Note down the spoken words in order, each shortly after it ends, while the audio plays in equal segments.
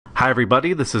Hi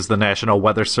everybody, this is the National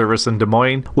Weather Service in Des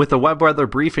Moines with a web weather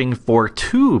briefing for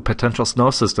two potential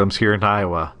snow systems here in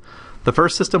Iowa. The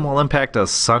first system will impact us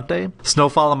Sunday.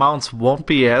 Snowfall amounts won't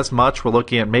be as much. We're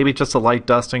looking at maybe just a light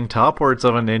dusting to upwards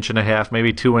of 1.5 inches,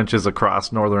 maybe 2 inches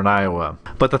across northern Iowa.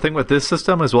 But the thing with this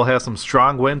system is we'll have some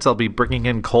strong winds. They'll be bringing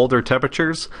in colder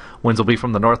temperatures. Winds will be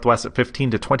from the northwest at 15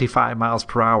 to 25 miles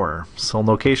per hour. So in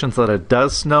locations that it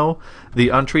does snow, the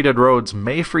untreated roads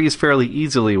may freeze fairly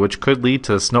easily, which could lead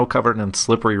to snow-covered and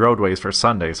slippery roadways for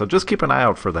Sunday. So just keep an eye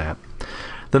out for that.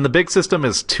 Then the big system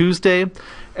is Tuesday.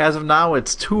 As of now,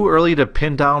 it's too early to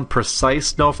pin down precise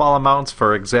snowfall amounts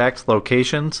for exact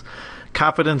locations.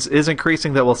 Confidence is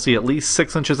increasing that we'll see at least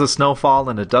 6 inches of snowfall,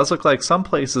 and it does look like some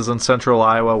places in central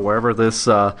Iowa, wherever this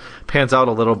pans out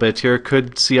a little bit here,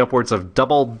 could see upwards of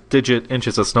double-digit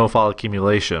inches of snowfall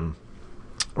accumulation.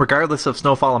 Regardless of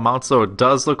snowfall amounts, though, it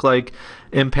does look like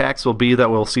impacts will be that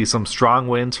we'll see some strong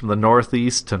winds from the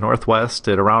northeast to northwest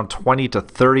at around 20 to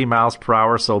 30 miles per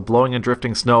hour, so blowing and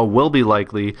drifting snow will be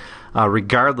likely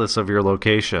regardless of your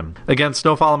location. Again,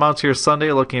 snowfall amounts here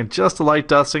Sunday, looking at just a light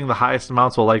dusting. The highest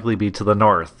amounts will likely be to the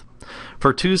north.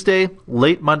 For Tuesday,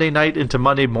 late Monday night into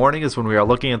Monday morning is when we are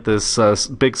looking at this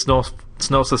big snow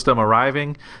system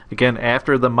arriving, again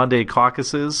after the Monday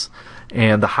caucuses,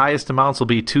 and the highest amounts will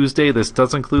be Tuesday. This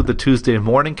does include the Tuesday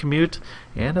morning commute,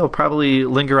 and it'll probably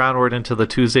linger onward into the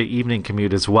Tuesday evening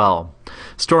commute as well.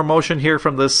 Storm motion here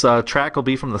from this track will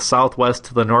be from the southwest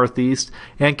to the northeast,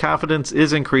 and confidence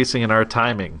is increasing in our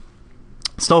timing.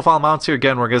 Snowfall amounts here,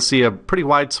 again, we're going to see a pretty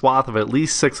wide swath of at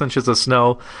least 6 inches of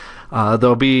snow.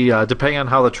 There'll be, depending on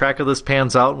how the track of this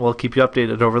pans out, and we'll keep you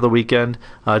updated over the weekend,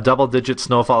 double-digit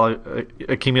snowfall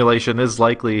accumulation is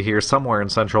likely here somewhere in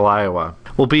central Iowa.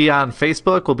 We'll be on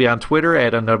Facebook, we'll be on Twitter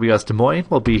at NWS Des Moines,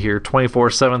 we'll be here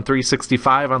 24/7,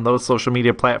 365 on those social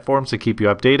media platforms to keep you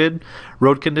updated.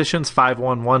 Road conditions,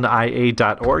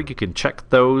 511ia.org, you can check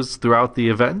those throughout the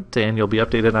event, and you'll be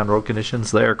updated on road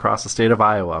conditions there across the state of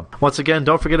Iowa. Once again,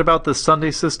 don't forget about the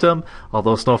Sunday system.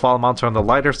 Although snowfall amounts are on the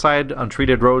lighter side,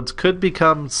 untreated roads could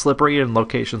become slippery in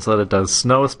locations that it does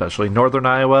snow, especially northern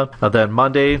Iowa. Then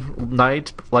Monday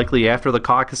night, likely after the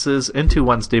caucuses into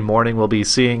Wednesday morning, we'll be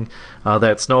seeing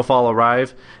that snowfall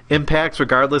arrive. Impacts,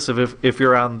 regardless of if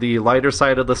you're on the lighter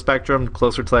side of the spectrum,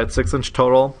 closer to that 6-inch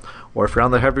total, or if you're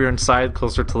on the heavier side,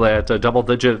 closer to that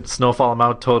double-digit snowfall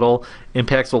amount total,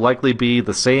 impacts will likely be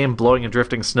the same. Blowing and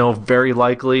drifting snow, very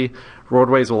likely.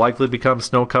 Roadways will likely become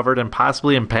snow-covered and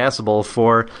possibly impassable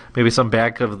for maybe some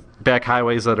back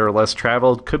highways that are less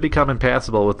traveled. Could become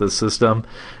impassable with this system.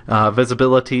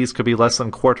 Visibilities could be less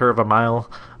than 1/4 of a mile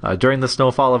during the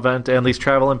snowfall event, and these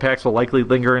travel impacts will likely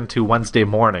linger into Wednesday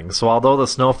morning. So although the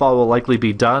snowfall will likely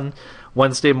be done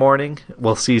Wednesday morning,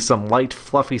 we'll see some light,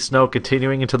 fluffy snow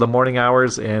continuing into the morning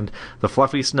hours, and the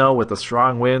fluffy snow with the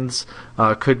strong winds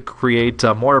could create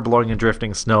more blowing and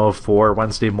drifting snow for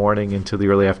Wednesday morning into the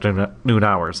early afternoon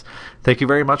hours. Thank you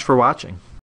very much for watching.